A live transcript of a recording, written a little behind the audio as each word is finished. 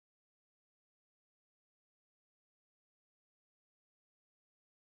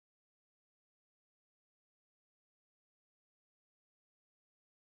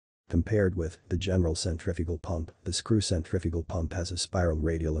Compared with the general centrifugal pump, the screw centrifugal pump has a spiral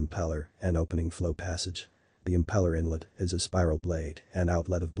radial impeller and opening flow passage. The impeller inlet is a spiral blade and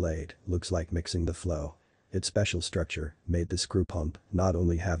outlet of blade looks like mixing the flow. Its special structure made the screw pump not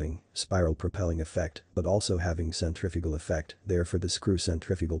only having spiral propelling effect but also having centrifugal effect, therefore the screw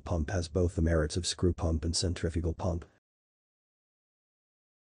centrifugal pump has both the merits of screw pump and centrifugal pump.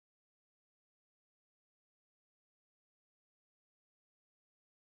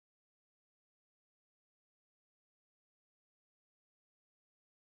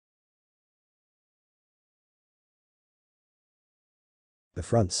 The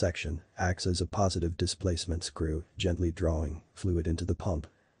front section acts as a positive displacement screw, gently drawing fluid into the pump.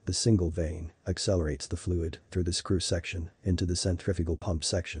 The single vein accelerates the fluid through the screw section into the centrifugal pump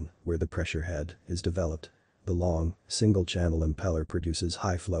section where the pressure head is developed. The long, single-channel impeller produces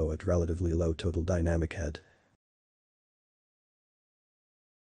high flow at relatively low total dynamic head.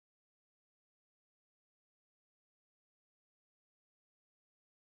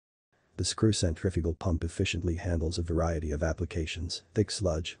 The screw centrifugal pump efficiently handles a variety of applications: thick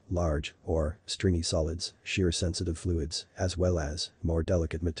sludge, large or stringy solids, shear-sensitive fluids, as well as more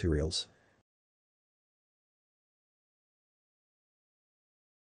delicate materials.